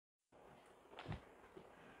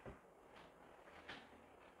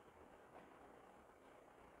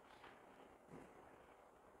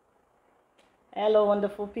Hello,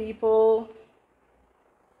 wonderful people.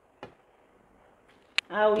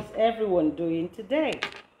 How is everyone doing today?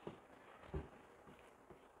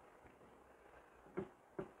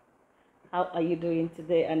 How are you doing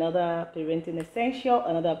today? Another Parenting Essential,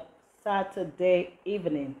 another Saturday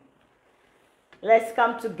evening. Let's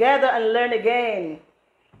come together and learn again.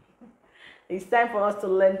 It's time for us to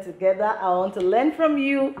learn together. I want to learn from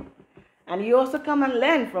you, and you also come and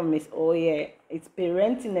learn from Miss Oye. It's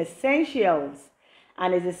Parenting Essentials.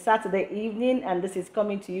 And it's a Saturday evening, and this is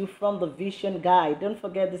coming to you from the Vision Guide. Don't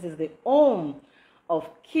forget, this is the home of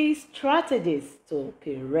key strategies to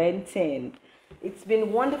parenting. It's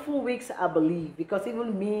been wonderful weeks, I believe, because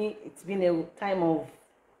even me, it's been a time of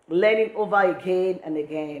learning over again and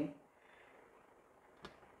again.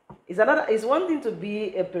 It's one thing to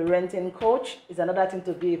be a parenting coach. It's another thing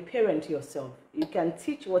to be a parent yourself. You can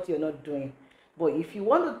teach what you're not doing, but if you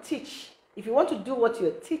want to teach, if you want to do what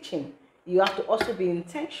you're teaching, you have to also be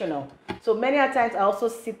intentional. So many a times I also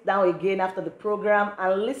sit down again after the program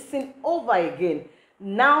and listen over again.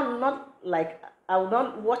 Now, not like I will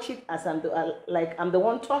not watch it as I'm the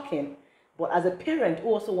one talking, but as a parent who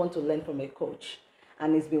also want to learn from a coach.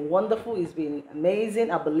 And it's been wonderful. It's been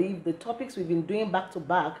amazing. I believe the topics we've been doing back to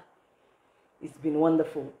back, it's been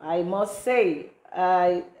wonderful. I must say,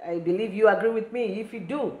 I believe you agree with me. If you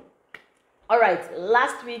do, all right.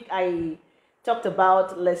 Last week I talked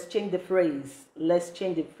about let's change the phrase. Let's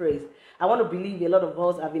change the phrase. I want to believe a lot of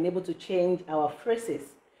us have been able to change our phrases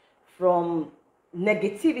from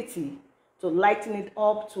negativity to lighten it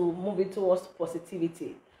up, to move it towards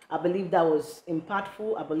positivity. I believe that was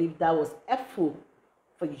impactful. I believe that was helpful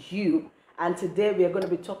for you. And today we are going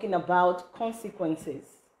to be talking about consequences.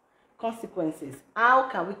 Consequences. How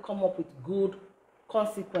can we come up with good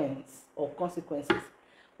consequences?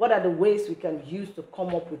 What are the ways we can use to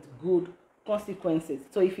come up with good consequences?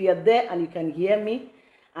 So if you are there and you can hear me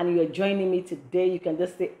and you are joining me today, you can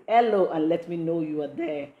just say hello and let me know you are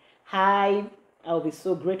there. Hi, I'll be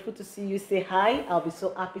so grateful to see you. Say hi. I'll be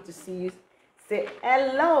so happy to see you. Say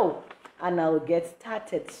hello, and I'll get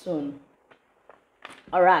started soon.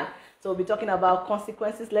 All right, so we'll be talking about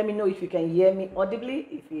consequences. Let me know if you can hear me audibly.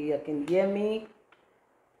 If you can hear me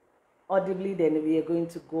audibly, then we are going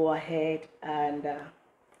to go ahead and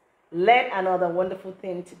learn another wonderful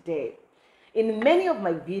thing today. In many of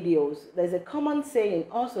my videos, there's a common saying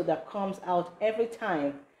also that comes out every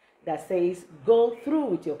time that says, go through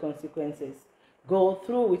with your consequences. Go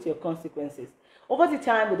through with your consequences. Over the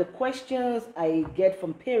time, with the questions I get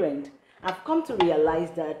from parents, I've come to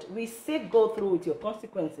realize that we say go through with your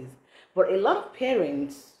consequences, but a lot of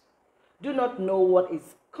parents do not know what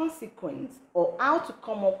is consequence or how to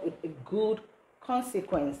come up with a good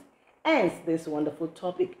consequence. Hence this wonderful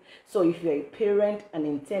topic. So if you're a parent, an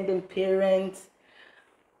intending parent,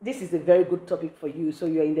 this is a very good topic for you. So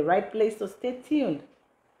you're in the right place, so stay tuned.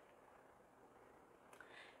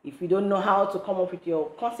 If you don't know how to come up with your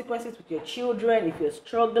consequences with your children, if you're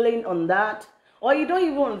struggling on that, or you don't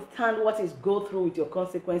even understand what is go through with your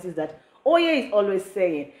consequences, that Oye is always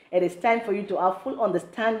saying, it is time for you to have full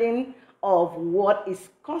understanding of what is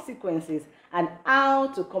consequences and how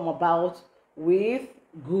to come about with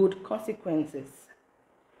good consequences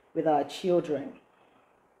with our children.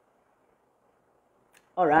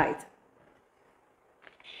 All right.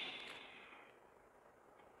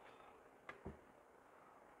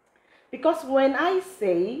 Because when I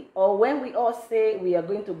say, or when we all say we are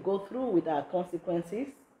going to go through with our consequences,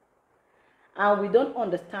 and we don't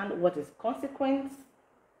understand what is consequence,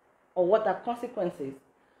 or what are consequences,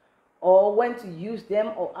 or when to use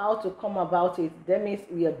them, or how to come about it, that means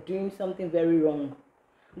we are doing something very wrong.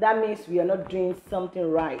 That means we are not doing something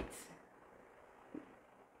right.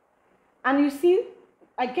 And you see,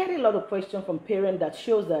 I get a lot of questions from parents that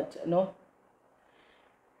shows that,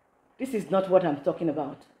 this is not what I'm talking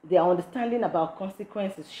about. Their understanding about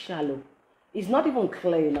consequences is shallow. It's not even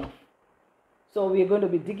clear enough. So we're going to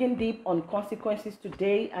be digging deep on consequences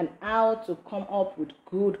today and how to come up with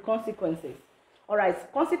good consequences. All right,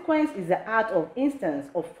 consequence is the art of instance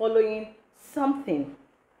of following something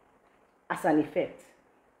as an effect.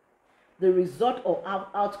 The result or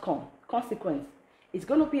outcome, consequence, is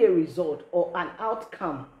going to be a result or an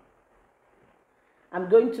outcome. I'm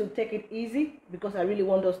going to take it easy because I really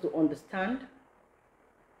want us to understand.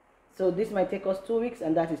 So this might take us 2 weeks,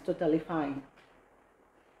 and that is totally fine.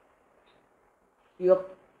 You're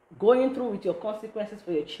going through with your consequences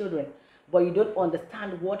for your children, but you don't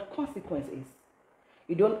understand what consequence is.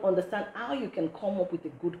 You don't understand how you can come up with a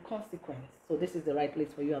good consequence. So this is the right place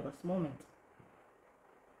for you at this moment.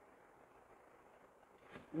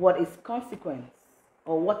 What is consequence,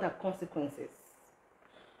 or what are consequences?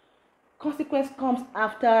 Consequence comes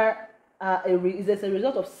after is as a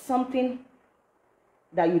result of something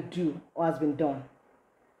that you do or has been done.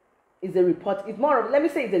 It's a report. It's more of, let me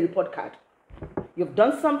say, it's a report card. You've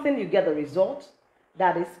done something, you get a result.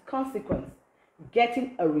 That is consequence.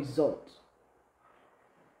 Getting a result.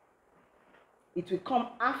 It will come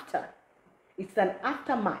after. It's an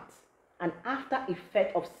aftermath, an after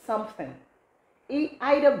effect of something,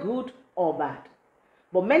 either good or bad.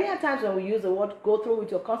 But many a times when we use the word go through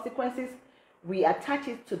with your consequences, we attach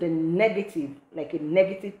it to the negative, like a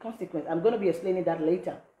negative consequence. I'm going to be explaining that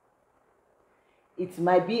later. It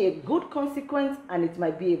might be a good consequence and it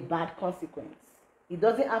might be a bad consequence. It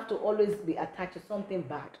doesn't have to always be attached to something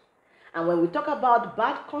bad. And when we talk about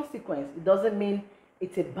bad consequence, it doesn't mean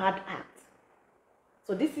it's a bad act.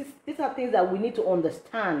 So these are things that we need to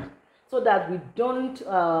understand so that we don't,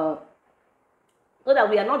 so that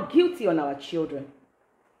we are not guilty on our children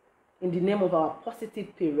in the name of our positive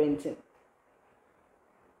parenting.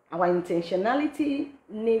 Our intentionality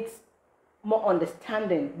needs more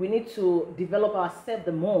understanding. We need to develop ourselves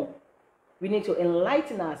the more. We need to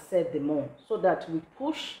enlighten ourselves the more so that we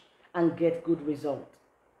push and get good results.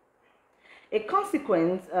 A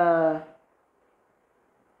consequence, okay,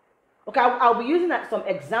 I'll be using some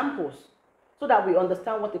examples so that we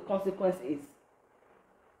understand what the consequence is.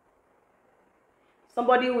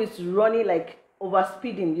 Somebody who is running like over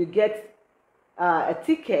speeding, you get a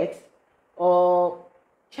ticket or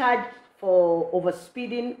charged for over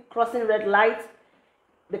speeding, crossing red lights.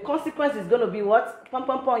 The consequence is going to be what? Pum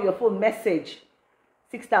pum pum, your phone message,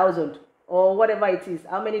 6,000 or whatever it is.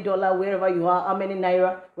 How many dollars wherever you are, how many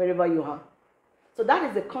naira wherever you are. So that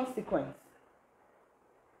is the consequence.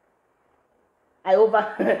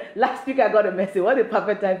 Last week I got a message. What a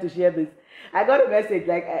perfect time to share this. I got a message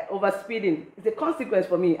like over speeding. It's a consequence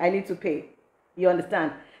for me. I need to pay. You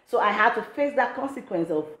understand? So I had to face that consequence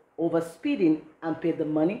of over speeding and pay the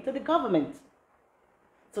money to the government.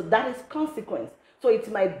 So that is consequence. So it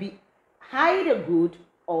might be either good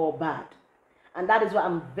or bad. And that is why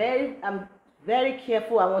I'm very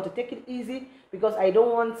careful. I want to take it easy because I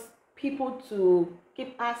don't want people to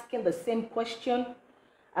keep asking the same question.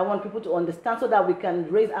 I want people to understand so that we can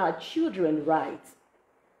raise our children right.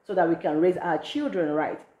 So that we can raise our children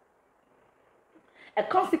right. A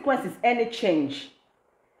consequence is any change,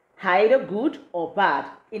 either good or bad,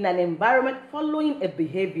 in an environment following a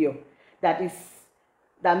behavior that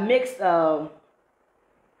makes a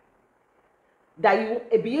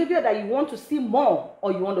behavior that you want to see more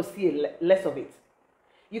or you want to see less of it.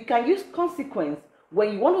 You can use consequence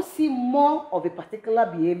when you want to see more of a particular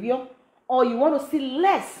behavior or you want to see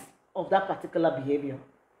less of that particular behavior.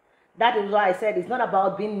 That is why I said it's not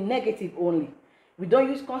about being negative only. We don't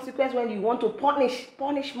use consequence when you want to punish.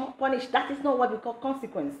 That is not what we call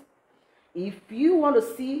consequence. If you want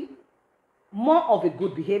to see more of a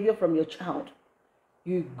good behavior from your child,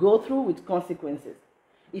 you go through with consequences.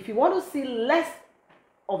 If you want to see less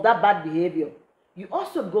of that bad behavior, you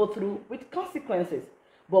also go through with consequences.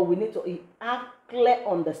 But we need to have clear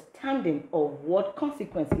understanding of what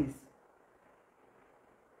consequence is.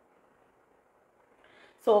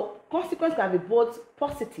 So consequence can be both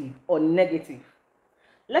positive or negative.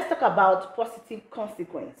 Let's talk about positive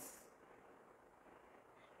consequence.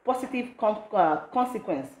 Positive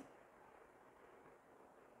consequence.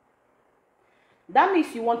 That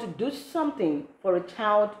means you want to do something for a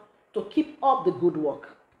child to keep up the good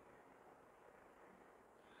work.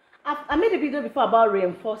 I made a video before about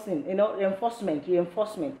reinforcing,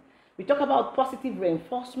 reinforcement. We talk about positive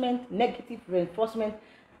reinforcement, negative reinforcement.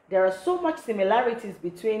 There are so much similarities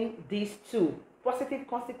between these two. Positive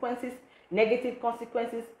consequences, negative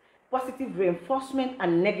consequences, positive reinforcement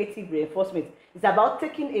and negative reinforcement. It's about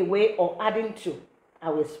taking away or adding to. I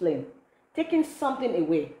will explain. Taking something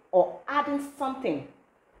away or adding something.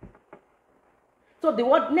 So the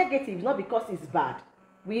word negative is not because it's bad.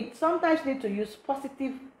 We sometimes need to use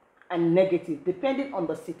positive and negative depending on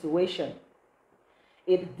the situation.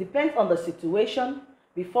 It depends on the situation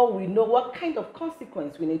before we know what kind of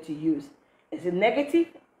consequence we need to use. Is it negative?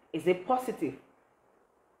 Is it positive?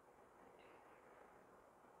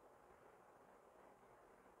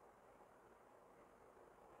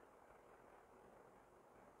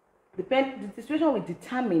 The situation will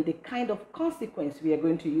determine the kind of consequence we are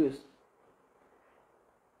going to use.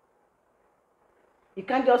 You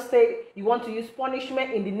can't just say you want to use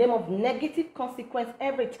punishment in the name of negative consequence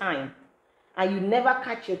every time, and you never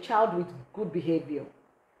catch your child with good behavior.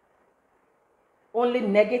 Only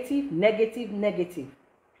negative, negative, negative.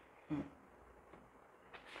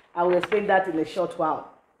 I will explain that in a short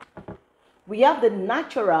while. We have the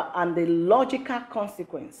natural and the logical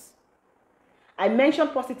consequence. I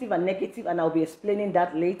mentioned positive and negative, and I'll be explaining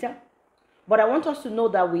that later. But I want us to know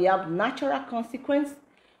that we have natural consequence,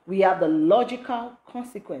 we have the logical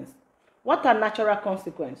consequence. What are natural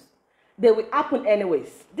consequences? They will happen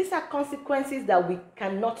anyways. These are consequences that we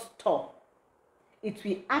cannot stop. It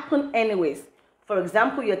will happen anyways. For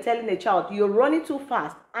example, you're telling a child, you're running too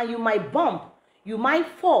fast, and you might bump, you might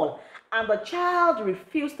fall, and the child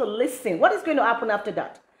refuses to listen. What is going to happen after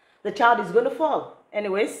that? The child is going to fall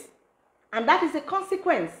anyways. And that is a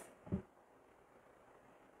consequence.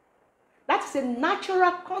 That is a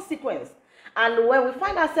natural consequence. And when we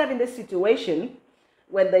find ourselves in this situation,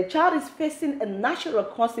 when the child is facing a natural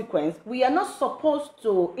consequence, we are not supposed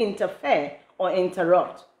to interfere or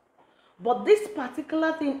interrupt. But this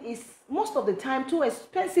particular thing is most of the time too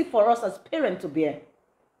expensive for us as parents to bear.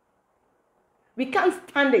 We can't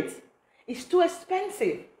stand it. It's too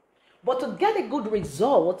expensive. But to get a good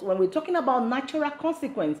result, when we're talking about natural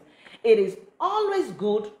consequence, it is always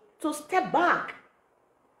good to step back.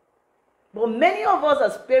 But many of us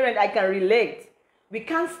as parents, I can relate. We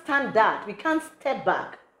can't stand that. We can't step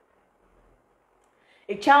back.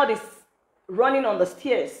 A child is running on the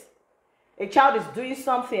stairs. A child is doing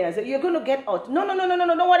something and say, you're going to get out. No,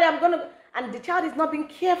 don't worry, I'm going to. And the child is not being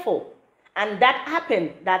careful. And that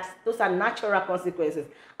happened. Those are natural consequences.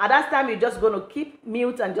 At that time, you're just going to keep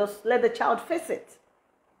mute and just let the child face it.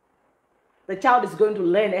 The child is going to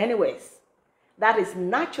learn anyways. That is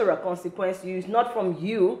natural consequence. It's not from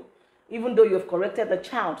you, even though you've corrected the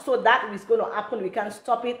child. So that is going to happen. We can't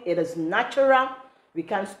stop it. It is natural. We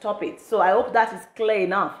can't stop it. So I hope that is clear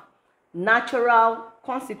enough. Natural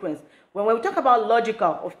consequence. When we talk about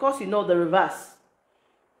logical, of course, you know the reverse.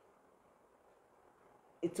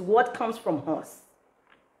 It's what comes from us.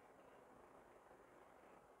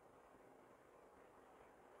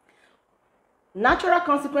 Natural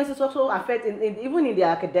consequences also affect even in the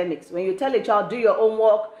academics. When you tell a child, do your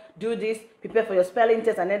homework, do this, prepare for your spelling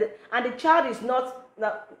test, and the child is not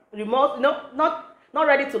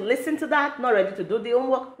ready to listen to that, not ready to do the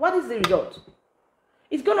homework, what is the result?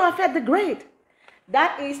 It's going to affect the grade.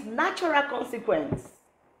 That is natural consequence.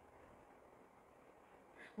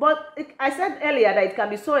 But I said earlier that it can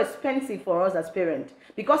be so expensive for us as parents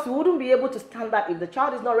because we wouldn't be able to stand that if the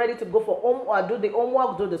child is not ready to go for home or do the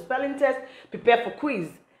homework, do the spelling test, prepare for quiz.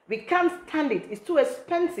 We can't stand it. It's too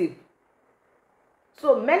expensive.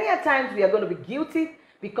 So many a times we are going to be guilty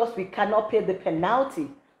because we cannot pay the penalty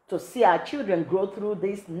to see our children grow through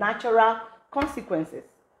these natural consequences.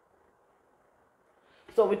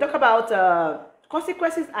 So we talk about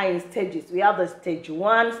consequences are in stages. We have the stage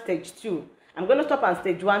 1, stage 2. I'm going to stop on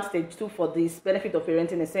stage 1, stage 2 for this benefit of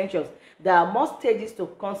parenting essentials. There are more stages to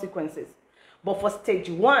consequences. But for stage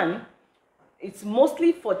 1, it's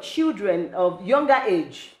mostly for children of younger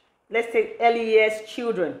age. Let's say early years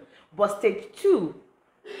children. But stage 2,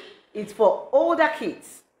 it's for older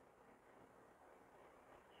kids.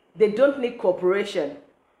 They don't need cooperation.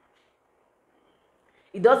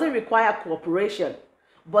 It doesn't require cooperation.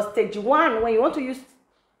 But stage 1, when you want to use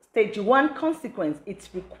stage 1 consequence, it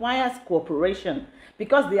requires cooperation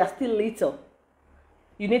because they are still little.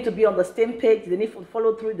 You need to be on the same page. They need to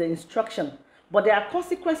follow through the instruction. But there are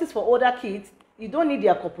consequences for older kids. You don't need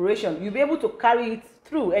their cooperation. You'll be able to carry it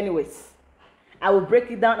through anyways. I will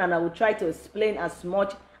break it down and I will try to explain as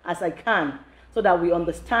much as I can so that we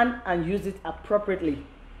understand and use it appropriately.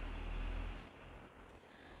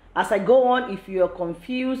 As I go on, if you are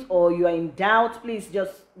confused or you are in doubt, please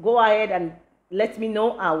just go ahead and let me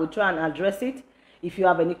know. I will try and address it. If you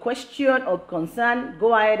have any question or concern,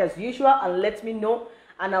 go ahead as usual and let me know.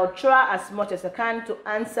 And I'll try as much as I can to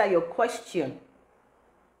answer your question.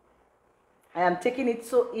 I am taking it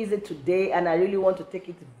so easy today and I really want to take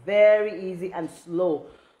it very easy and slow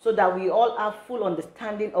so that we all have full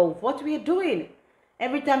understanding of what we are doing.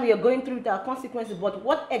 Every time we are going through our consequences, but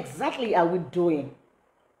what exactly are we doing?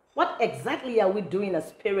 What exactly are we doing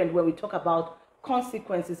as parents when we talk about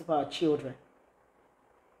consequences for our children?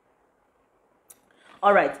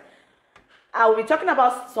 All right, I will be talking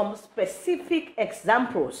about some specific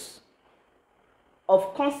examples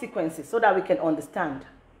of consequences so that we can understand.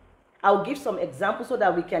 I'll give some examples so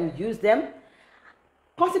that we can use them.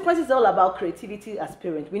 Consequences is all about creativity as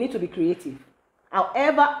parents. We need to be creative.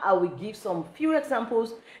 However, I will give some few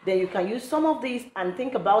examples. Then you can use some of these and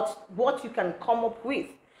think about what you can come up with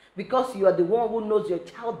because you are the one who knows your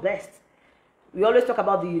child best. We always talk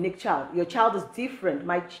about the unique child. Your child is different.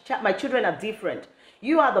 My children are different.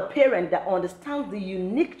 You are the parent that understands the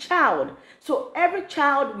unique child. So every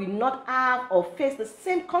child will not have or face the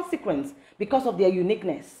same consequence because of their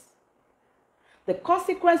uniqueness. The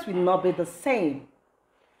consequence will not be the same.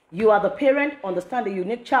 You are the parent, understand the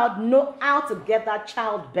unique child, know how to get that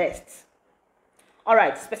child best. All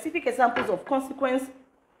right, specific examples of consequence.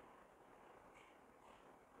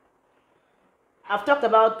 I've talked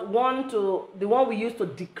about the one we use to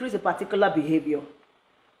decrease a particular behavior.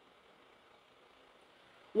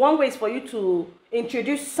 One way is for you to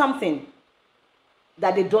introduce something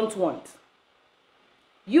that they don't want.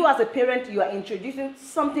 You as a parent, you are introducing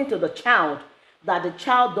something to the child that the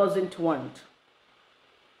child doesn't want.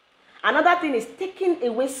 Another thing is taking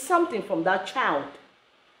away something from that child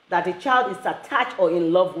that the child is attached or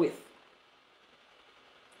in love with.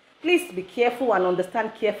 Please be careful and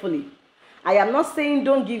understand carefully. I am not saying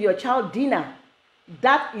don't give your child dinner.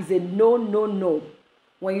 That is a no, no, no.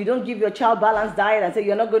 When you don't give your child balanced diet and say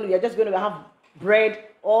you're just going to have bread,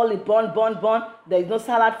 all in bun. There is no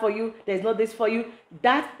salad for you. There is no this for you.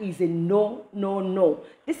 That is a no, no, no.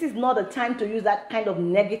 This is not a time to use that kind of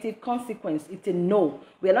negative consequence. It's a no.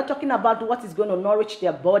 We are not talking about what is going to nourish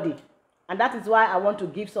their body. And that is why I want to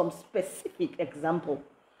give some specific example.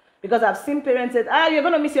 Because I've seen parents say, you're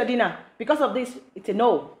going to miss your dinner. Because of this, it's a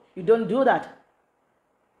no. You don't do that.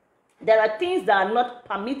 There are things that are not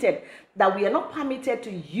permitted, that we are not permitted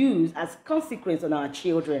to use as consequence on our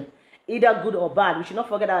children, either good or bad. We should not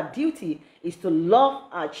forget our duty is to love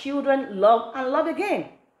our children, love and love again.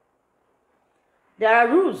 There are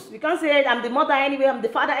rules. You can't say, I'm the mother anyway, I'm the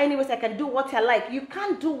father anyway, so I can do what I like. You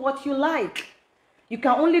can't do what you like. You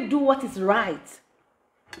can only do what is right.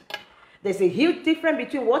 There's a huge difference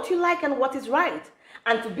between what you like and what is right.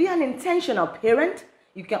 And to be an intentional parent,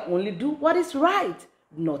 you can only do what is right,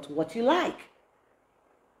 not what you like.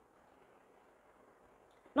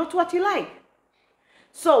 Not what you like.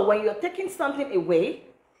 So when you're taking something away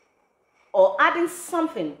or adding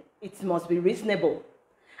something, it must be reasonable.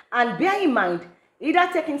 And bear in mind, either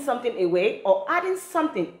taking something away or adding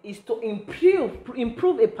something is to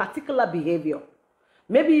improve a particular behavior.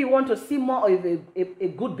 Maybe you want to see more of a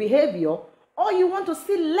good behavior, or you want to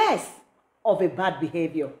see less of a bad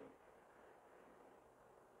behavior.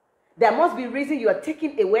 There must be a reason you are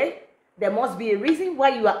taking away. There must be a reason why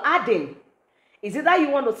you are adding. Is it that you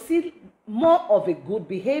want to see more of a good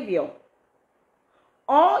behavior,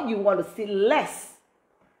 or you want to see less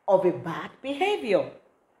of a bad behavior?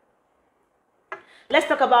 Let's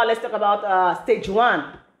talk about stage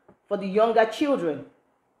 1 for the younger children,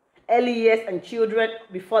 early years and children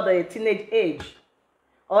before the teenage age,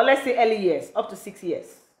 or let's say early years, up to 6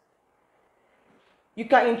 years. You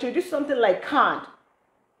can introduce something like card.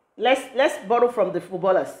 Let's borrow from the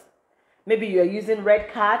footballers. Maybe you are using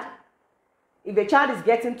red card. If a child is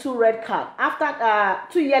getting 2 red cards,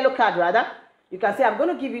 after 2 yellow cards rather, you can say, I'm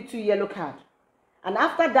going to give you 2 yellow cards. And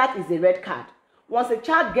after that is a red card. Once a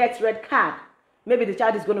child gets red card, maybe the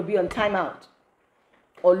child is going to be on timeout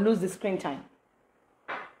or lose the screen time.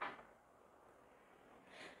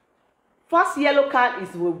 First yellow card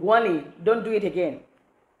is with warning, don't do it again.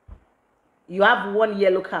 You have 1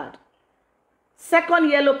 yellow card. Second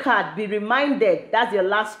yellow card, be reminded, that's your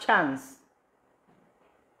last chance.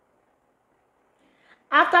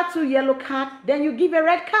 After 2 yellow cards, then you give a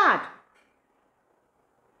red card.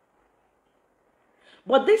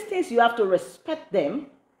 But these things, you have to respect them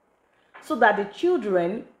so that the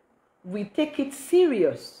children will take it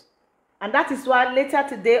serious. And that is why later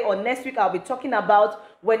today or next week, I'll be talking about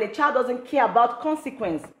when a child doesn't care about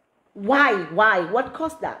consequence. Why? What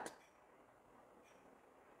caused that?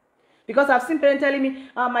 Because I've seen parents telling me,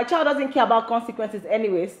 my child doesn't care about consequences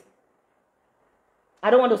anyways. I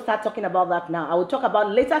don't want to start talking about that now. I will talk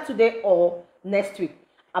about later today or next week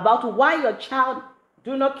about why your child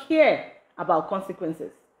do not care about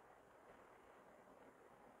consequences.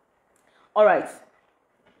 All right.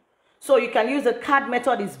 So you can use the card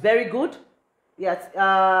method. It's very good. Yes.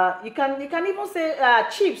 You can even say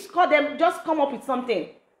chips. Call them. Just come up with something.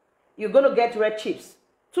 You're going to get red chips.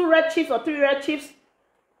 2 red chips or 3 red chips.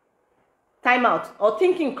 Timeout or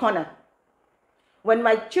thinking corner. When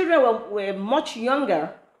my children were much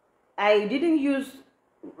younger, I didn't use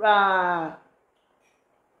timeout.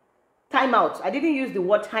 I didn't use the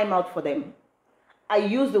word timeout for them. I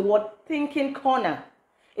used the word thinking corner.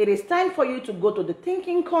 It is time for you to go to the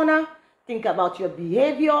thinking corner, think about your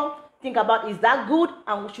behavior, think about, is that good,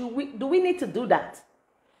 and do we need to do that?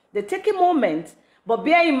 They take a moment, but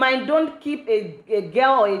bear in mind, don't keep a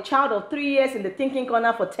girl or a child of 3 years in the thinking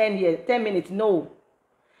corner for 10 minutes. No.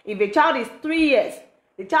 If a child is 3 years,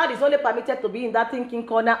 the child is only permitted to be in that thinking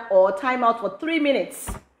corner or timeout for 3 minutes.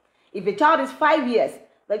 If a child is 5 years,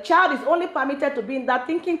 the child is only permitted to be in that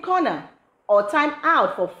thinking corner or time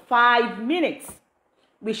out for 5 minutes.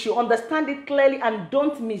 We should understand it clearly and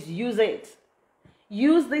don't misuse it.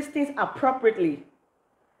 Use these things appropriately.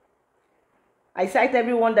 I cite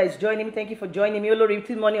everyone that is joining me. Thank you for joining me.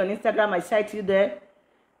 Olori Money on Instagram. I cite you there.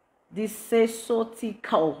 This is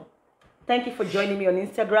Sotical. Thank you for joining me on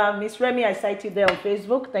Instagram. Miss Remy, I cite you there on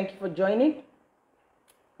Facebook. Thank you for joining.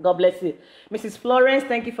 God bless you. Mrs. Florence,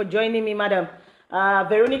 thank you for joining me, madam.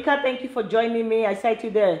 Veronica, thank you for joining me. I cite you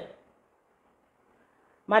there.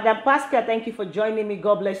 Madam Pascal, thank you for joining me.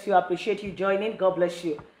 God bless you. I appreciate you joining. God bless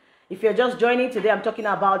you. If you're just joining today, I'm talking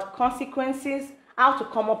about consequences, how to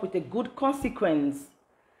come up with a good consequence,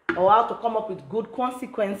 or how to come up with good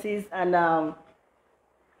consequences, and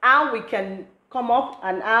how we can come up,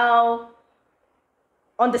 and how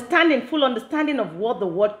full understanding of what the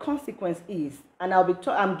word consequence is. And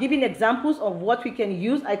I'm giving examples of what we can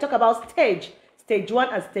use. I talk about stage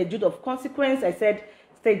 1 and stage 2 of consequence. I said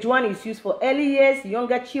stage 1 is used for early years,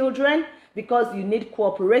 younger children, because you need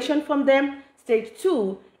cooperation from them. Stage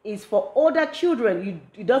 2 is for older children.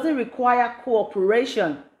 It doesn't require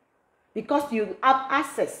cooperation because you have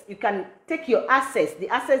access. You can take your access, the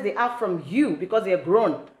access they have from you because they're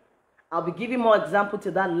grown. I'll be giving more example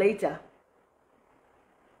to that later.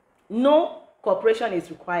 No cooperation is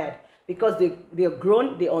required because they're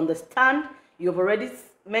grown, they understand. You've already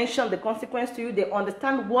mentioned the consequence to you. They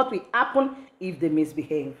understand what will happen if they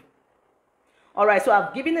misbehave. All right, so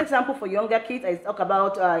I've given an example for younger kids. I talked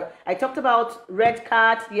about red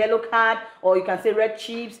card, yellow card, or you can say red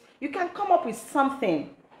chips. You can come up with something.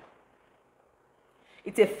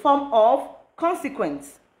 It's a form of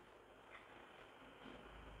consequence.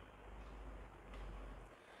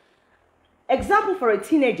 Example for a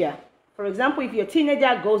teenager. For example, if your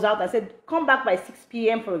teenager goes out and said, come back by 6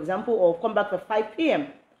 p.m., for example, or come back by 5 p.m.,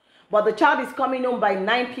 but the child is coming home by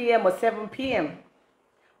 9 p.m. or 7 p.m.,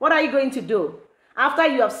 what are you going to do after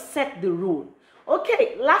you have set the rule?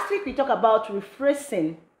 Okay, last week we talked about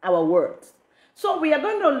rephrasing our words. So we are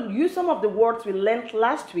going to use some of the words we learned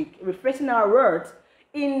last week, rephrasing our words,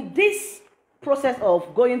 in this process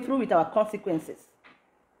of going through with our consequences.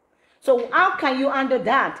 So how can you handle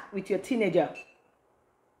that with your teenager?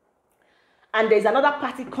 And there's another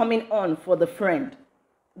party coming on for the friend.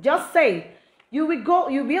 Just say, you'll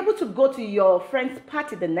be able to go to your friend's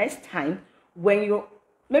party the next time when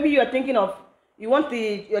maybe you are thinking of, you want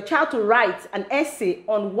your child to write an essay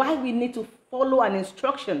on why we need to follow an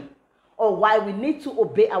instruction or why we need to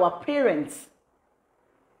obey our parents.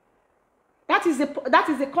 That is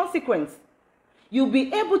a consequence. You'll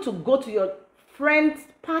be able to go to your friend's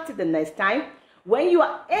party the next time when you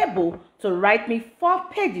are able to write me 4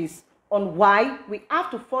 pages on why we have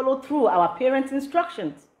to follow through our parents'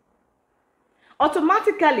 instructions.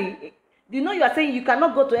 Automatically, you are saying you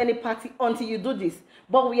cannot go to any party until you do this.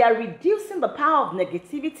 But we are reducing the power of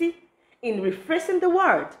negativity in rephrasing the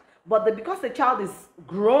word. But because the child is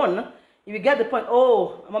grown, you get the point,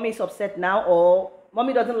 oh, mommy is upset now, or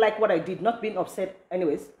mommy doesn't like what I did, not being upset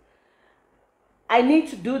anyways. I need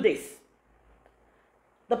to do this.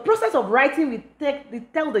 The process of writing, we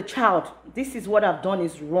tell the child, this is what I've done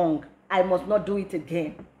is wrong. I must not do it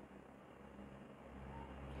again.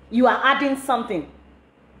 You are adding something.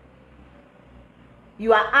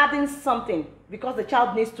 You are adding something because the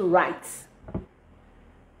child needs to write.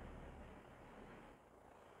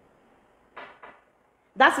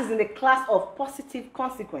 That is in the class of positive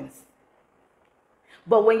consequence.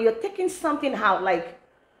 But when you're taking something out, like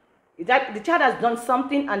that the child has done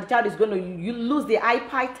something and the child is going to you lose the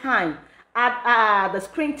iPad time, the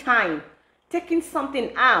screen time, taking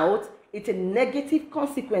something out, it's a negative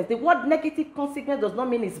consequence. The word negative consequence does not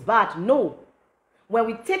mean it's bad. No. When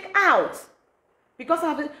we take out, because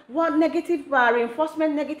of what negative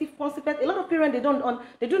reinforcement, negative consequence, a lot of parents,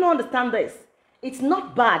 they do not understand this. It's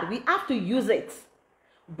not bad. We have to use it.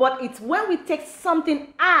 But it's when we take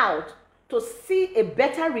something out to see a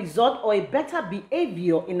better result or a better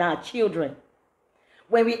behavior in our children.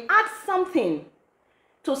 When we add something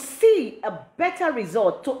to see a better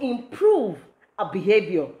result, to improve a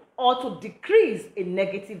behavior or to decrease a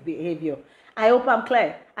negative behavior. I hope I'm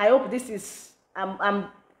clear. I hope this is, I'm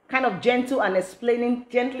kind of gentle and explaining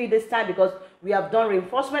gently this time because we have done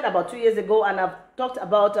reinforcement about 2 years ago and I've talked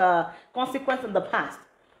about consequence in the past.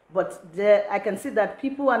 But I can see that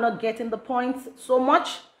people are not getting the points so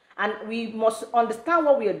much, and we must understand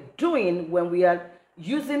what we are doing when we are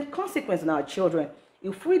using consequence in our children.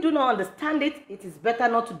 If we do not understand it, it is better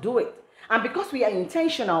not to do it. And because we are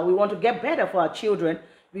intentional, we want to get better for our children,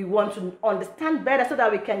 we want to understand better so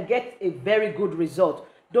that we can get a very good result.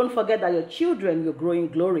 Don't forget that your children, you're growing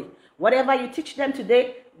glory. Whatever you teach them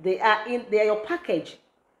today, they are your package.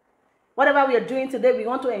 Whatever we are doing today, we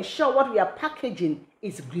want to ensure what we are packaging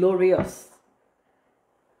is glorious.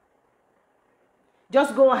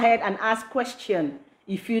 Just go ahead and ask questions.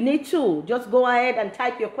 If you need to, just go ahead and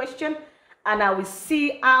type your question and I will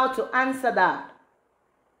see how to answer that.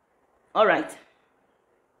 All right.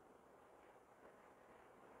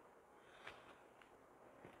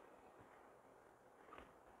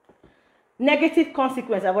 Negative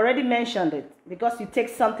consequence, I've already mentioned it, because you take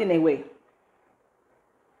something away.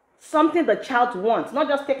 Something the child wants, not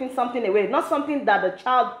just taking something away, not something that the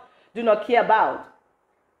child do not care about.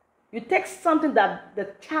 You take something that the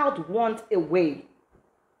child wants away.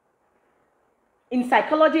 In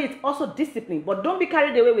psychology, it's also discipline, but don't be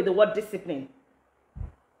carried away with the word discipline.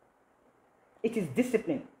 It is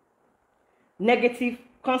discipline. Negative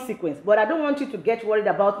consequence, but I don't want you to get worried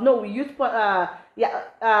about, no, we use,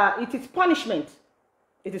 it is punishment.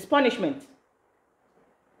 It is punishment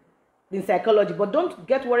in psychology, but don't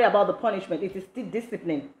get worried about the punishment. It is still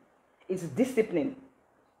discipline. It's discipline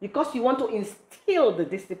because you want to instill the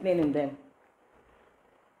discipline in them.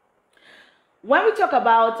 When we talk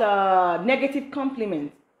about negative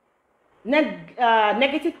compliment,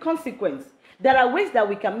 negative consequence, there are ways that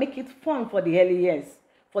we can make it fun for the early years,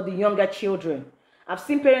 for the younger children. I've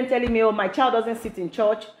seen parents telling me, oh, my child doesn't sit in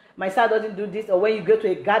church, my child doesn't do this, or when you go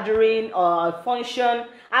to a gathering or a function,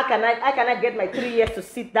 how can I get my 3 years to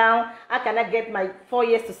sit down? How can I get my 4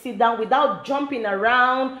 years to sit down without jumping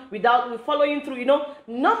around, without following through? You know,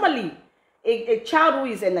 normally a child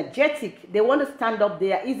who is energetic, they want to stand up,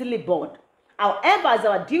 they are easily bored. However, it's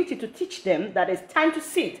our duty to teach them that it's time to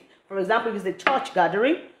sit. For example, if it's a church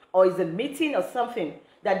gathering or it's a meeting or something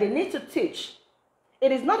that they need to teach.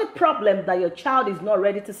 It is not a problem that your child is not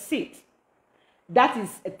ready to sit. That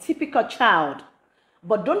is a typical child.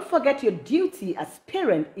 But don't forget your duty as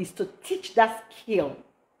parent is to teach that skill.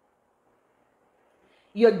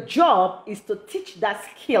 Your job is to teach that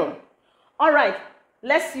skill. All right,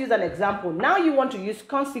 let's use an example. Now you want to use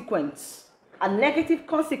consequence, a negative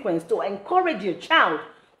consequence, to encourage your child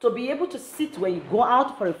to be able to sit when you go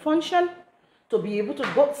out for a function, to be able to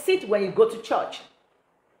go sit when you go to church.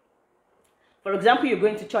 For example, you're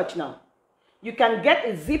going to church now. You can get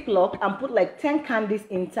a Ziploc and put like 10 candies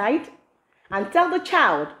inside and tell the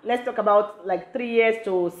child, let's talk about like 3 years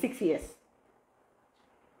to 6 years.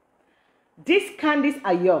 These candies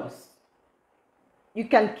are yours. You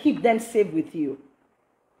can keep them safe with you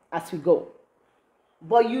as we go.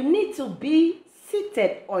 But you need to be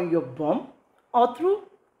seated on your bum or through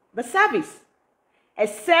the service,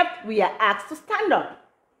 except we are asked to stand up.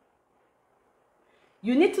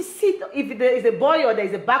 You need to sit, if there is a boy or there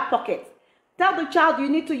is a back pocket, tell the child you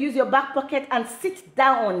need to use your back pocket and sit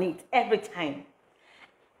down on it every time.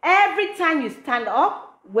 Every time you stand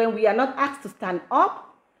up, when we are not asked to stand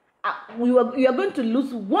up, you are going to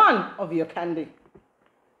lose one of your candy.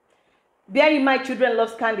 Bear in mind, children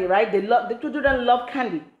love candy, right? The children love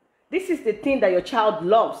candy. This is the thing that your child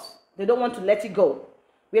loves. They don't want to let it go.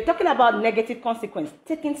 We are talking about negative consequence,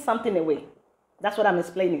 taking something away. That's what I'm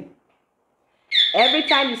explaining. Every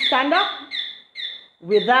time you stand up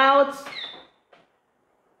without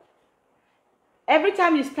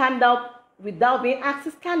being asked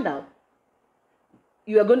to stand up,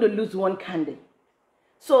 you are going to lose one candy.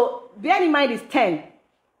 So bear in mind it's 10.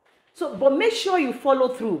 So, but make sure you follow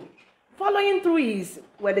through. Following through is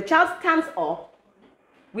where the child stands up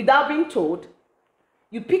without being told.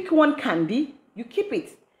 You pick one candy, you keep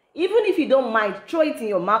it. Even if you don't mind, throw it in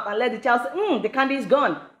your mouth and let the child say, the candy is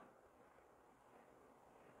gone.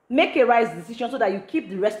 Make a right decision so that you keep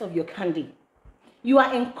the rest of your candy. You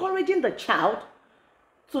are encouraging the child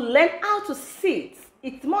to learn how to sit.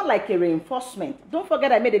 It's more like a reinforcement. Don't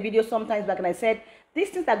forget I made a video sometimes back and I said, these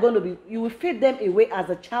things are going to be, you will feed them away as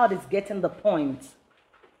the child is getting the point.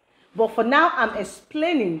 But for now, I'm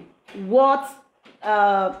explaining what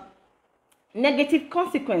negative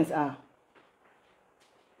consequences are.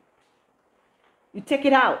 You take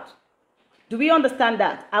it out. Do we understand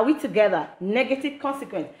that? Are we together? Negative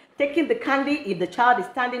consequence. Taking the candy if the child is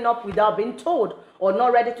standing up without being told or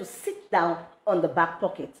not ready to sit down on the back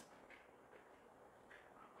pocket.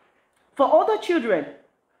 For older children,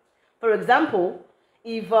 for example,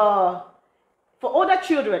 for older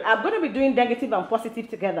children, I'm going to be doing negative and positive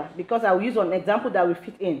together because I'll use an example that will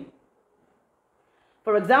fit in.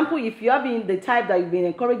 For example, if you have been the type that you've been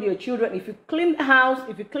encouraging your children, if you clean the house,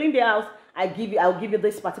 I'll give you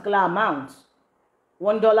this particular amount.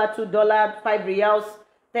 $1, $2, 5 reals,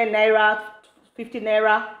 10 naira, 50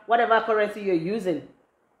 naira, whatever currency you're using.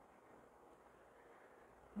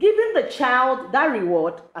 Giving the child that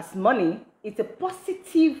reward as money is a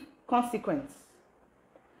positive consequence.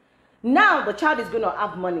 Now the child is going to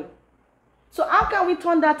have money. So how can we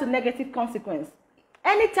turn that to negative consequence?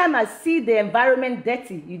 Anytime I see the environment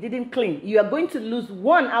dirty, you didn't clean, you are going to lose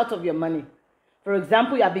one out of your money. For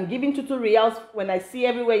example, you have been giving 2 reals when I see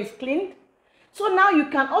everywhere is cleaned. So now you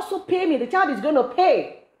can also pay me. The child is going to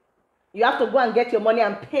pay. You have to go and get your money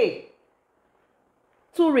and pay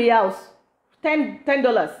 2 reals,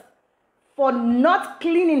 $10 for not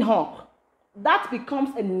cleaning up. That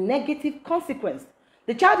becomes a negative consequence.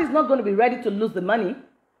 The child is not going to be ready to lose the money.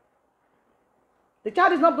 The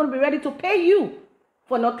child is not going to be ready to pay you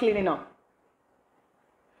for not cleaning up.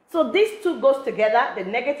 So these two goes together, the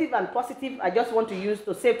negative and positive. I just want to use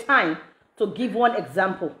to save time to give one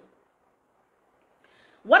example.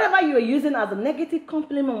 Whatever you are using as a negative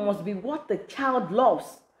compliment must be what the child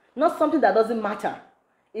loves, not something that doesn't matter.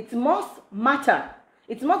 It must matter.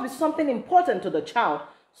 It must be something important to the child,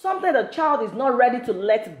 something the child is not ready to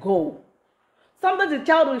let go. Something the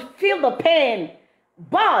child will feel the pain,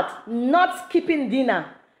 but not skipping dinner.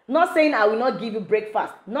 Not saying I will not give you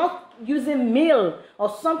breakfast, not using meal or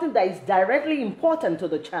something that is directly important to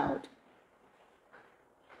the child.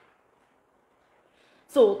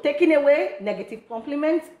 So taking away negative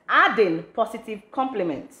compliments, adding positive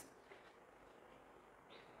compliments.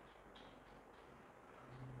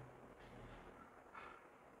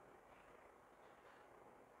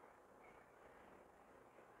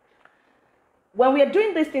 When we are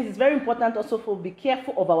doing these things, it's very important also to be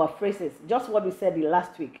careful of our phrases. Just what we said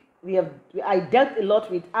last week. I dealt a lot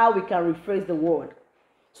with how we can rephrase the word.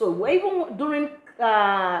 So even during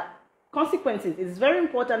consequences, it's very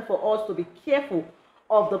important for us to be careful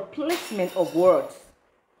of the placement of words.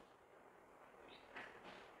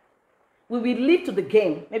 We will live to the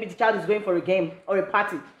game. Maybe the child is going for a game or a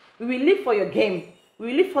party. We will live for your game. We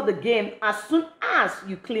will live for the game as soon as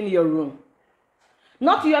you clean your room.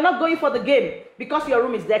 Not you are not going for the game because your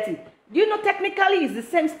room is dirty. Do you know technically it's the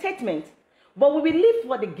same statement? But we will live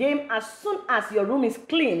for the game as soon as your room is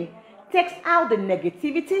clean. Takes out the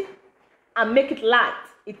negativity and make it light.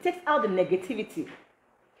 It takes out the negativity.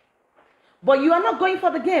 But you are not going for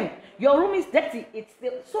the game. Your room is dirty.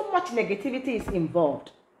 So much negativity is involved.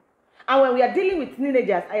 And when we are dealing with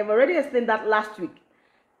teenagers, I have already explained that last week.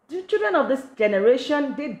 The children of this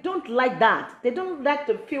generation, they don't like that. They don't like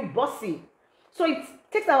to feel bossy. So it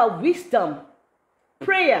takes our wisdom,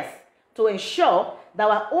 prayers, to ensure that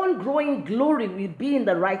our own growing glory will be in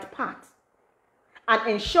the right path and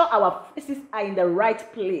ensure our faces are in the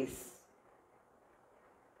right place.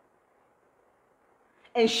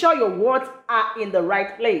 Ensure your words are in the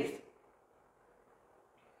right place.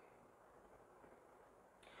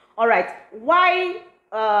 All right. Why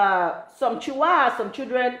some children,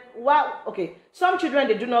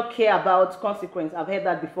 they do not care about consequence. I've heard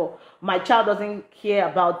that before. My child doesn't care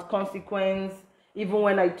about consequence. Even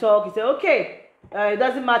when I talk, he says, okay, it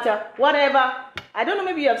doesn't matter, whatever. I don't know,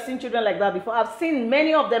 maybe you have seen children like that before. I've seen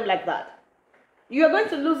many of them like that. You are going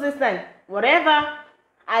to lose this time. Whatever.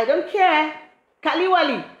 I don't care.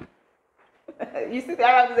 Kaliwali. You see the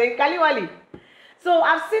Arabs saying Kaliwali. So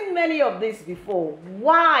I've seen many of this before.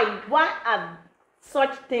 Why? Why are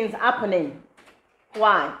such things happening?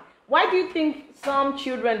 Why? Why do you think some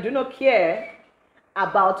children do not care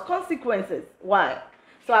about consequences? Why?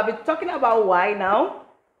 So I'll be talking about why now.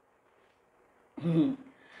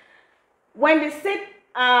 When they say,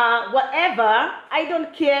 whatever, I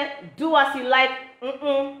don't care, do as you like,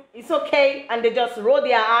 it's okay, and they just roll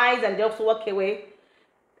their eyes and just walk away.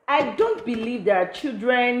 I don't believe there are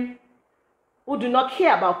children who do not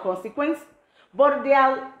care about consequence, but they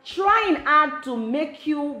are trying hard to make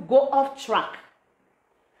you go off track.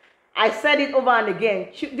 I said it over and again.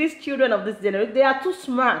 These children of this generation, they are too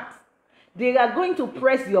smart. They are going to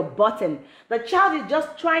press your button. The child is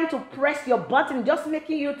just trying to press your button, just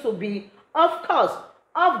making you to be, of course,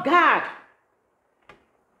 off guard.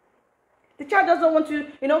 The child doesn't want to,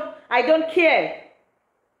 I don't care.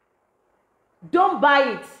 Don't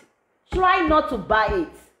buy it. Try not to buy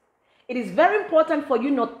it. It is very important for you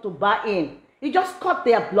not to buy in. You just cut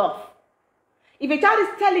their bluff. If a child is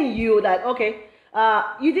telling you that, okay,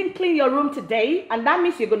 you didn't clean your room today, and that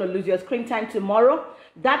means you're going to lose your screen time tomorrow.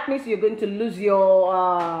 That means you're going to lose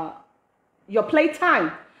your play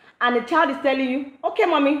time. And the child is telling you, okay,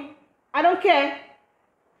 mommy, I don't care.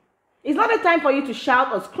 It's not a time for you to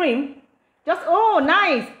shout or scream. Just, oh,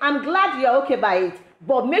 nice. I'm glad you're okay by it.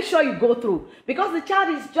 But make sure you go through. Because the child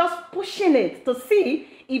is just pushing it to see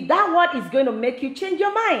if that word is going to make you change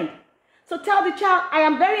your mind. So tell the child, I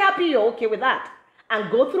am very happy you're okay with that. And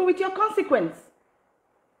go through with your consequence.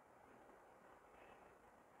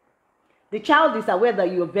 The child is aware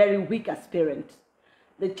that you're very weak as parent.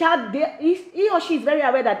 The child, he or she is very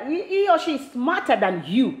aware that he or she is smarter than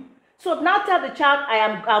you. So now tell the child,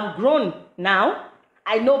 I'm grown now.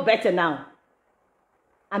 I know better now.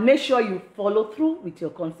 And make sure you follow through with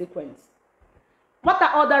your consequence. What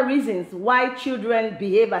are other reasons why children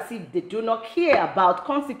behave as if they do not care about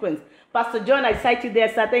consequence? Pastor John, I cite you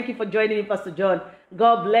there, sir. Thank you for joining me, Pastor John.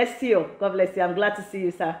 God bless you. God bless you. I'm glad to see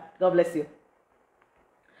you, sir. God bless you.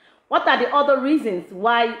 What are the other reasons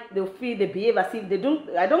why they feel they behave as if they don't,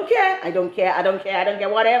 I don't care, I don't care, I don't care, I don't care,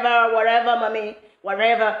 whatever, mommy,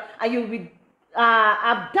 whatever. And you will,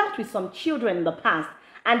 I've dealt with some children in the past,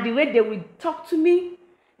 and the way they will talk to me,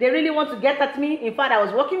 they really want to get at me. In fact, I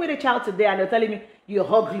was working with a child today, and they're telling me, you're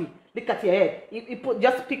ugly, look at your head.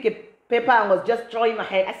 Just pick a paper and was just drawing my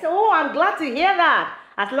head. I said, oh, I'm glad to hear that.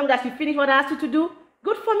 As long as you finish what I asked you to do,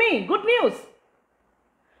 good for me, good news.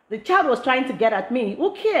 The child was trying to get at me.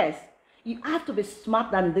 Who cares? You have to be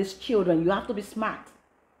smart than these children. You have to be smart.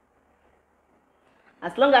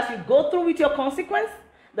 As long as you go through with your consequence,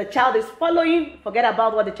 the child is following. Forget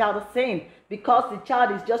about what the child is saying, because the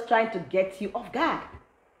child is just trying to get you off guard.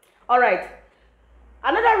 All right.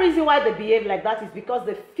 Another reason why they behave like that is because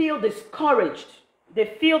they feel discouraged.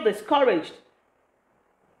 They feel discouraged.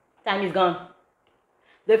 Time is gone.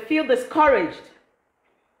 They feel discouraged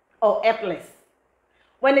or helpless.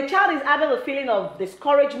 When a child is having a feeling of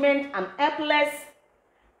discouragement and helpless,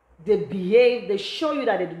 they behave, they show you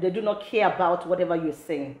that they do not care about whatever you're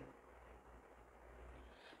saying.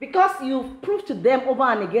 Because you've proved to them over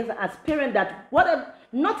and again as parents that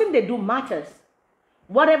nothing they do matters.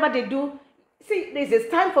 Whatever they do, see, there's a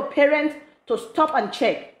time for parents to stop and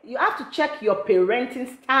check. You have to check your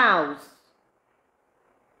parenting styles.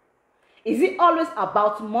 Is it always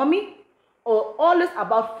about mommy or always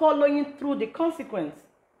about following through the consequence?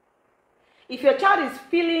 If your child is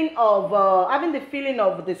having the feeling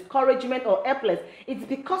of discouragement or helpless, it's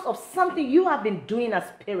because of something you have been doing as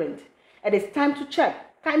parent. And it's time to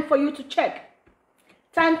check. Time for you to check.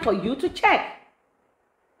 Time for you to check.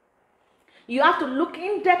 You have to look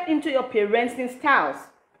in depth into your parenting styles.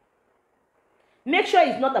 Make sure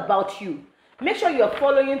it's not about you. Make sure you are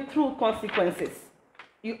following through consequences.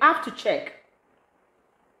 You have to check.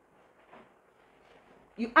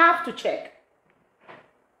 You have to check.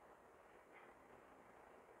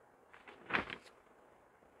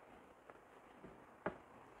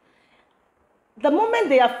 The moment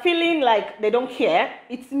they are feeling like they don't care,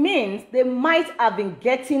 it means they might have been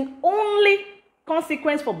getting only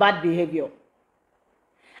consequence for bad behavior.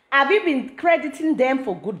 Have you been crediting them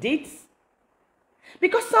for good deeds?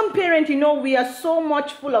 Because some parents, we are so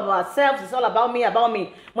much full of ourselves. It's all about me, about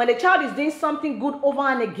me. When the child is doing something good over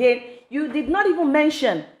and again, you did not even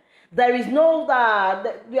mention. There is no,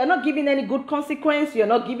 you are not giving any good consequence. You are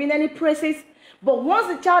not giving any praises. But once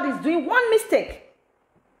the child is doing one mistake,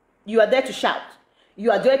 you are there to shout.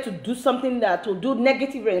 You are there to do something to do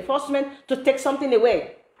negative reinforcement, to take something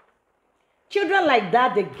away. Children like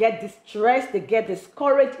that, they get distressed, they get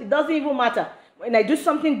discouraged. It doesn't even matter. When I do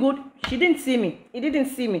something good, she didn't see me. He didn't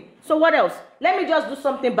see me. So what else? Let me just do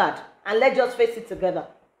something bad and let's just face it together.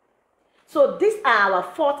 So these are our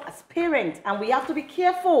faults as parents, and we have to be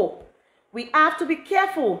careful. We have to be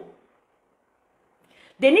careful.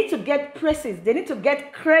 They need to get praises. They need to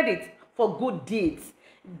get credit for good deeds.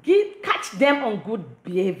 Catch them on good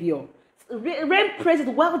behavior. Rain praises,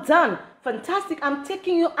 well done, fantastic. I'm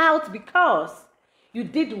taking you out because you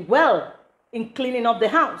did well in cleaning up the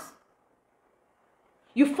house.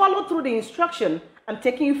 You followed through the instruction. I'm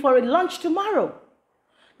taking you for a lunch tomorrow.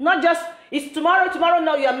 Not just, it's tomorrow,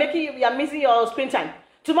 no, you are missing your screen time.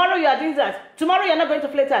 Tomorrow you are doing that. Tomorrow you are not going to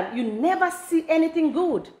play time. You never see anything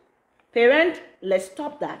good. Parent, let's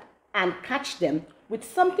stop that and catch them with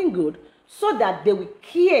something good, so that they will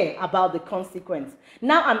care about the consequence.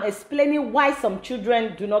 Now I'm explaining why some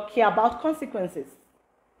children do not care about consequences.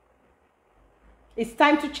 It's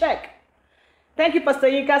time to check. Thank you, Pastor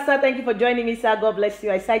Yinka, sir. Thank you for joining me, sir. God bless you.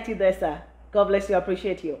 I cite you there, sir. God bless you. I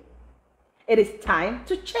appreciate you. It is time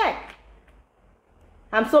to check.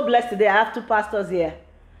 I'm so blessed today. I have two pastors here.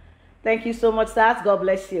 Thank you so much, sir. God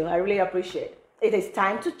bless you. I really appreciate it. It is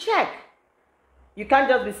time to check. You can't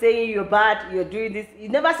just be saying you're bad, you're doing this. You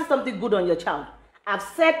never see something good on your child. I've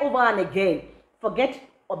said over and again, forget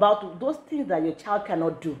about those things that your child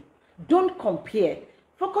cannot do. Don't compare.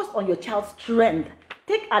 Focus on your child's strength.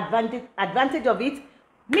 Take advantage of it.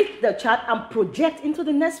 Meet the child and project into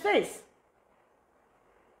the next phase.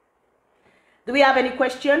 Do we have any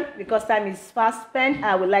question? Because time is fast spent,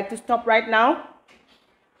 I would like to stop right now.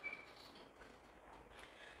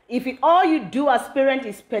 If all you do as parent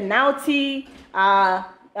is penalty on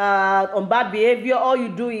bad behavior, all you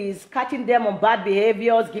do is catching them on bad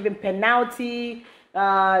behaviors, giving penalty,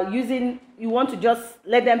 you want to just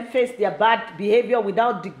let them face their bad behavior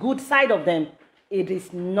without the good side of them, it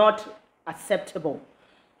is not acceptable.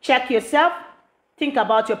 Check yourself. Think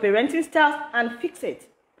about your parenting style and fix it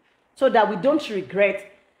so that we don't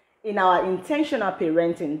regret in our intentional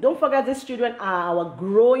parenting. Don't forget, these children are our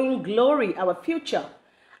growing glory, our future.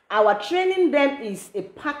 Our training them is a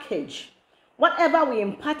package. Whatever we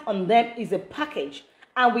impart on them is a package,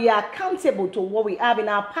 and we are accountable to what we have in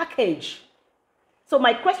our package. So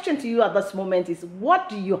my question to you at this moment is, what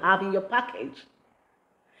do you have in your package?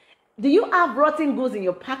 Do you have rotten goods in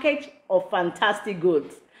your package or fantastic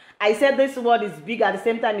goods? I said this word is big, at the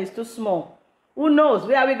same time it's too small. Who knows?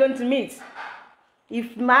 Where are we going to meet?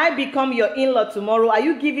 If I become your in-law tomorrow, are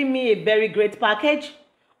you giving me a very great package?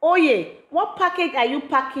 Oh yeah, what package are you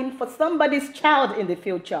packing for somebody's child in the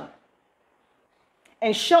future?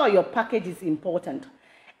 Ensure your package is important.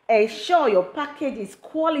 Ensure your package is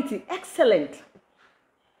quality, excellent.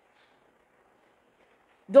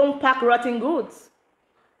 Don't pack rotten goods.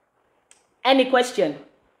 Any question?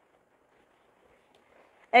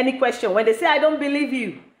 Any question? When they say, I don't believe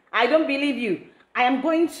you, I don't believe you, I am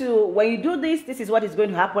going to, when you do this, this is what is going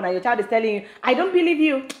to happen, and your child is telling you, I don't believe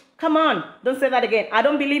you. Come on, don't say that again. I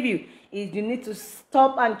don't believe you. You need to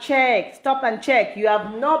stop and check. Stop and check. You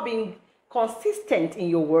have not been consistent in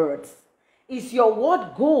your words. Is your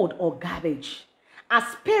word gold or garbage? As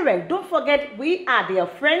parents, don't forget we are their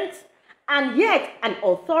friends and yet an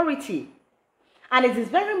authority. And it is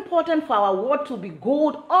very important for our word to be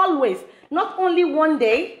gold always. Not only one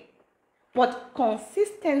day, but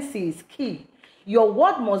consistency is key. Your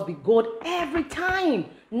word must be gold every time,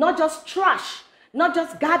 not just trash, not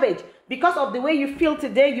just garbage. Because of the way you feel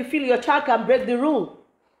today, you feel your child can break the rule.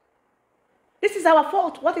 This is our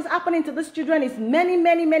fault. What is happening to these children is many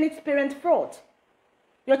parents' fault.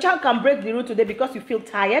 Your child can break the rule today because you feel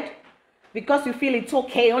tired, because you feel it's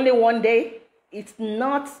okay only one day. It's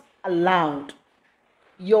not allowed.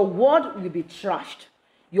 Your word will be trashed.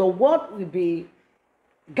 Your word will be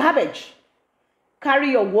garbage.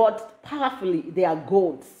 Carry your words powerfully. They are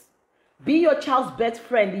golds. Be your child's best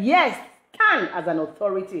friend. Yes, stand as an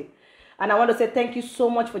authority. And I want to say thank you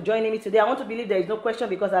so much for joining me today. I want to believe there is no question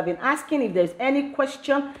because I've been asking if there's any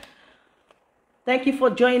question. Thank you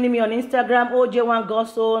for joining me on Instagram. OJ1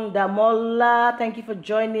 Goson, Damola, thank you for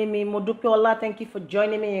joining me. Modupeola, thank you for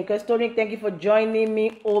joining me. Questoric, thank you for joining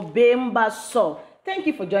me. Obemba So, thank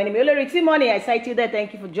you for joining me. Olori Money, I cite you there.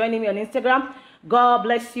 Thank you for joining me on Instagram. God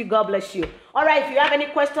bless you. God bless you. All right, if you have any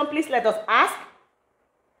question, please let us ask.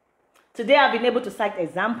 Today, I've been able to cite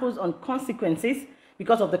examples on consequences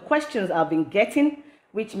because of the questions I've been getting,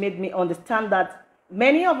 which made me understand that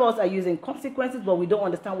many of us are using consequences, but we don't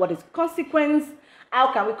understand what is consequence.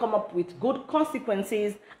 How can we come up with good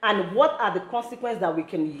consequences? And what are the consequences that we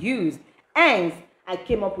can use? And I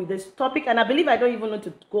came up with this topic, and I believe I don't even need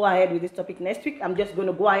to go ahead with this topic next week. I'm just going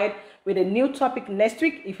to go ahead with a new topic next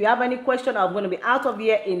week. If you have any question, I'm going to be out of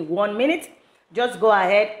here in 1 minute. Just go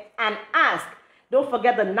ahead and ask. Don't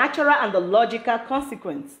forget the natural and the logical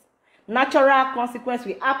consequence. Natural consequence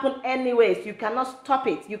will happen anyways. You cannot stop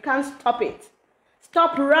it. You can't stop it.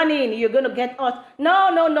 Stop running. You're going to get hurt. No.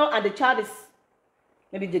 And the child is,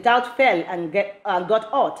 maybe the child fell and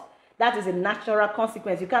got hurt. That is a natural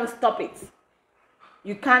consequence. You can't stop it.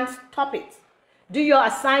 You can't stop it. Do your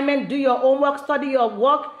assignment, do your homework, study your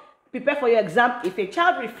work, prepare for your exam. If a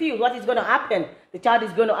child refuses, what is going to happen? The child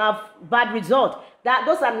is going to have bad results.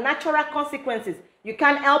 Those are natural consequences. You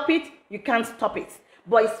can't help it. You can't stop it.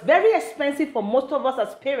 But it's very expensive for most of us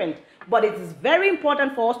as parents. But it is very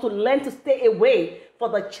important for us to learn to stay away, for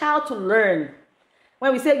the child to learn.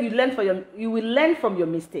 When we say you will learn from your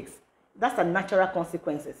mistakes. That's a natural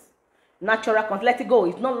consequences. Let it go.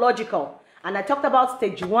 It's not logical. And I talked about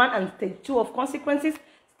stage 1 and stage 2 of consequences.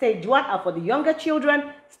 Stage 1 are for the younger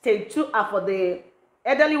children. Stage 2 are for the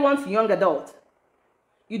elderly ones, young adults.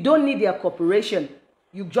 You don't need their cooperation.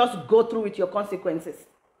 You just go through with your consequences.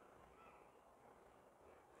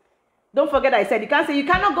 Don't forget I said you can't say you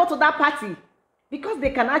cannot go to that party, because they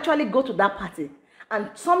can actually go to that party. And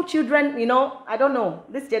some children, I don't know,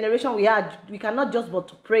 this generation we cannot just but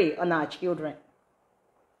to pray on our children.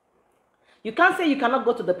 You can't say you cannot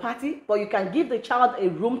go to the party, but you can give the child a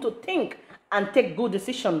room to think and take good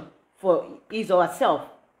decision for his or herself.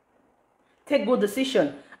 Take good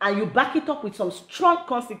decision, and you back it up with some strong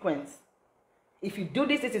consequence. If you do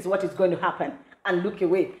this, this is what is going to happen. And look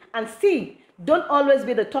away. And see, don't always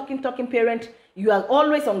be the talking parent. You are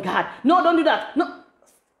always on guard. No, don't do that. No.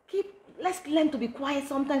 Let's learn to be quiet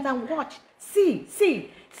sometimes and watch. See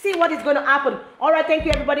what is going to happen. All right, thank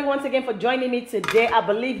you everybody once again for joining me today. I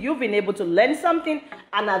believe you've been able to learn something,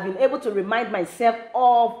 and I've been able to remind myself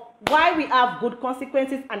of why we have good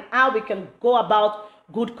consequences and how we can go about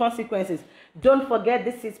good consequences. Don't forget,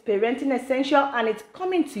 this is Parenting Essential, and it's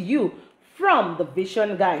coming to you from the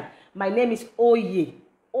Vision Guide. My name is Oye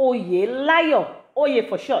Layo, Oye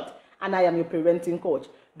for short, and I am your parenting coach.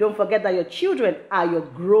 Don't forget that your children are your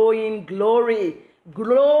growing glory.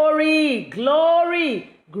 Glory, glory,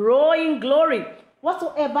 growing glory.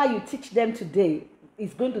 Whatsoever you teach them today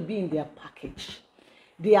is going to be in their package.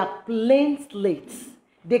 They are plain slates.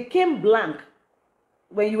 They came blank.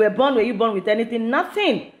 When you were born with anything?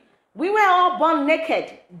 Nothing. We were all born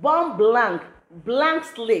naked, born blank, blank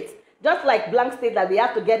slate. Just like blank slate that we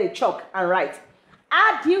have to get a chalk and write.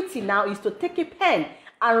 Our duty now is to take a pen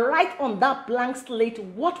and write on that blank slate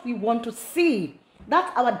what we want to see.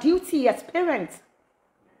 That's our duty as parents.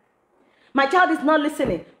 My child is not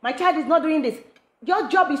listening. My child is not doing this. Your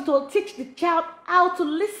job is to teach the child how to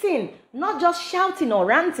listen, not just shouting or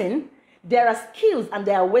ranting. There are skills and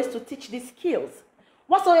there are ways to teach these skills.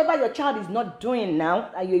 Whatsoever your child is not doing now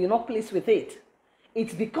and you're not pleased with it,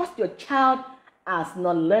 it's because your child has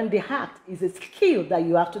not learned the act. It's a skill that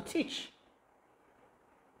you have to teach.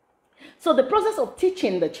 So the process of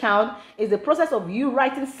teaching the child is the process of you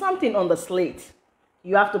writing something on the slate.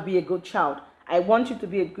 You have to be a good child. I want you to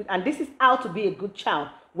be a good, and this is how to be a good child.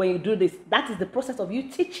 When you do this, that is the process of you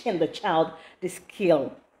teaching the child the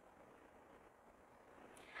skill.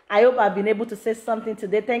 I hope I've been able to say something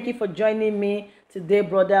today. Thank you for joining me today,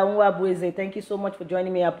 brother Nwabueze. Thank you so much for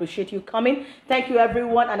joining me. I appreciate you coming. Thank you,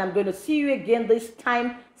 everyone. And I'm going to see you again this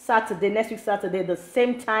time, Saturday, next week, Saturday, the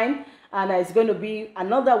same time. And it's going to be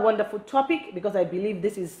another wonderful topic because I believe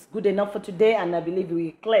this is good enough for today and I believe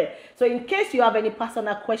we're clear. So in case you have any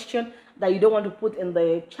personal question that you don't want to put in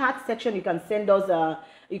the chat section, you can send us,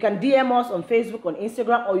 you can DM us on Facebook, on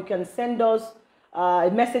Instagram, or you can send us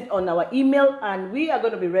a message on our email, and we are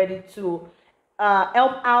going to be ready to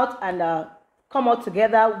help out and come out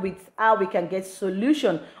together with how we can get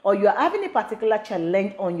solution. Or you are having a particular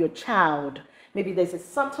challenge on your child. Maybe there's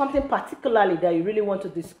something particularly that you really want to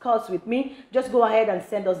discuss with me. Just go ahead and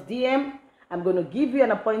send us DM. I'm going to give you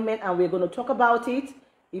an appointment and we're going to talk about it.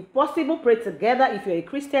 If possible, pray together if you're a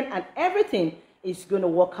Christian, and everything is going to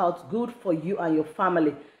work out good for you and your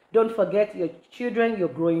family. Don't forget your children, your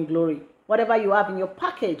growing glory. Whatever you have in your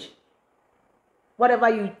package, whatever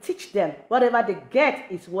you teach them, whatever they get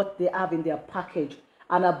is what they have in their package.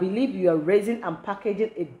 And I believe you are raising and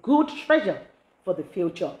packaging a good treasure for the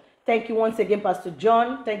future. Thank you once again, Pastor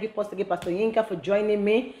John. Thank you once again, Pastor Yinka, for joining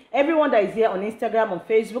me. Everyone that is here on Instagram, on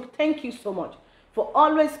Facebook, thank you so much for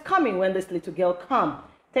always coming when this little girl comes.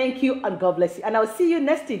 Thank you and God bless you. And I'll see you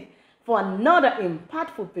next week for another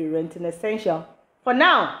impactful parenting essential. For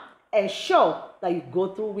now, ensure that you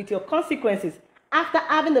go through with your consequences after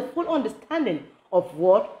having the full understanding of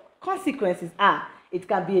what consequences are. It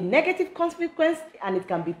can be a negative consequence and it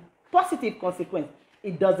can be positive consequence.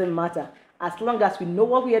 It doesn't matter. As long as we know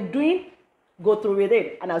what we are doing, go through with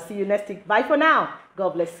it. And I'll see you next week. Bye for now.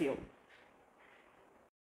 God bless you.